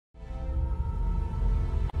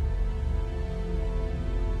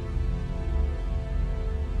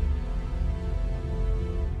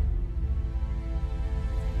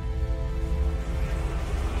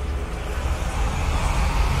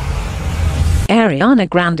Ariana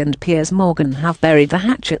Grande and Piers Morgan have buried the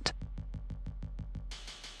hatchet.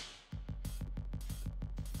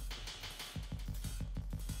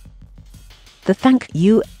 The Thank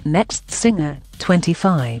You Next singer,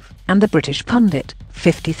 25, and the British pundit,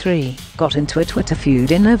 53, got into a Twitter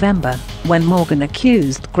feud in November, when Morgan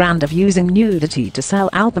accused Grande of using nudity to sell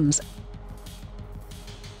albums.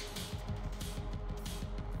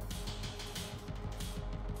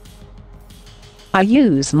 "I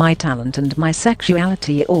use my talent and my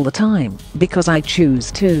sexuality all the time, because I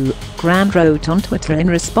choose to," Grande wrote on Twitter in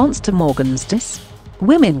response to Morgan's diss.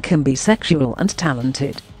 "Women can be sexual and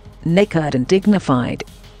talented, naked and dignified.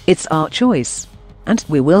 It's our choice. And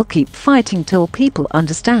we will keep fighting till people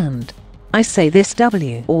understand. I say this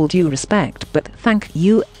with all due respect, but thank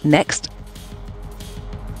you, next."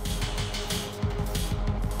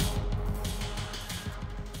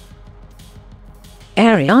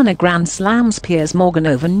 Ariana Grande slams Piers Morgan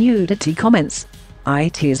over nudity comments.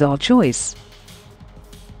 "It is our choice.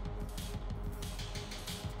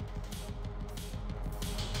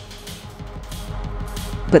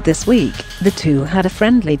 But this week, the two had a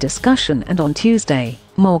friendly discussion, and on Tuesday,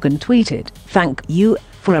 Morgan tweeted, "Thank you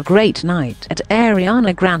for a great night at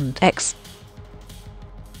Ariana Grande X."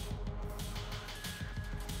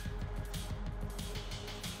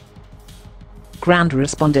 Grande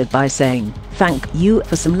responded by saying, "Thank you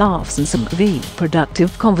for some laughs and some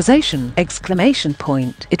productive conversation!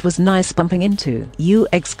 It was nice bumping into you!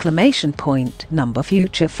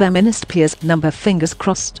 Future feminist Piers, fingers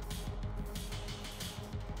crossed."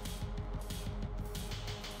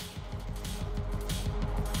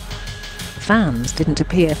 Fans didn't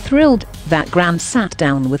appear thrilled that Grande sat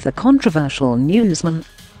down with the controversial newsman.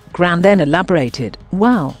 Grande then elaborated,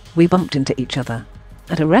 "Well, we bumped into each other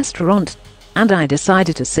at a restaurant, and I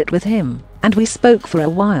decided to sit with him, and we spoke for a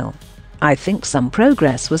while. I think some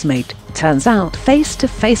progress was made. Turns out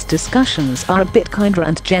face-to-face discussions are a bit kinder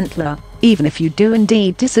and gentler, even if you do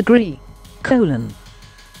indeed disagree."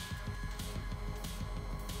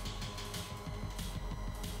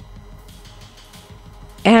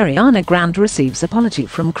 Ariana Grande receives apology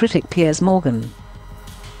from critic Piers Morgan.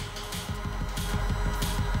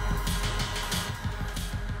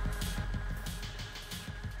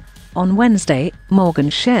 On Wednesday, Morgan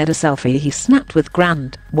shared a selfie he snapped with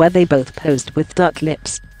Grande, where they both posed with duck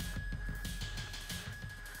lips.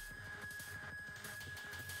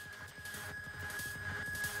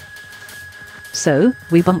 "So,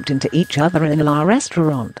 we bumped into each other in a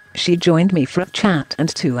restaurant. She joined me for a chat, and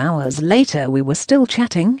 2 hours later we were still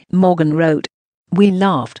chatting," Morgan wrote. "We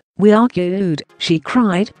laughed, we argued, she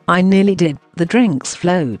cried, I nearly did, the drinks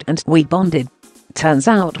flowed and we bonded. Turns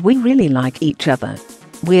out we really like each other.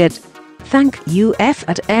 Weird. Thank you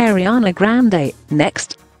at Ariana Grande,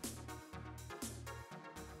 next."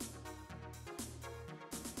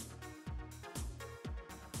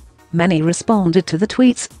 Many responded to the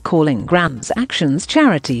tweets, calling Grande's actions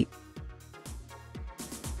charity.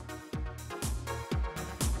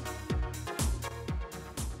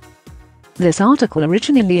 This article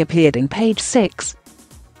originally appeared in Page 6.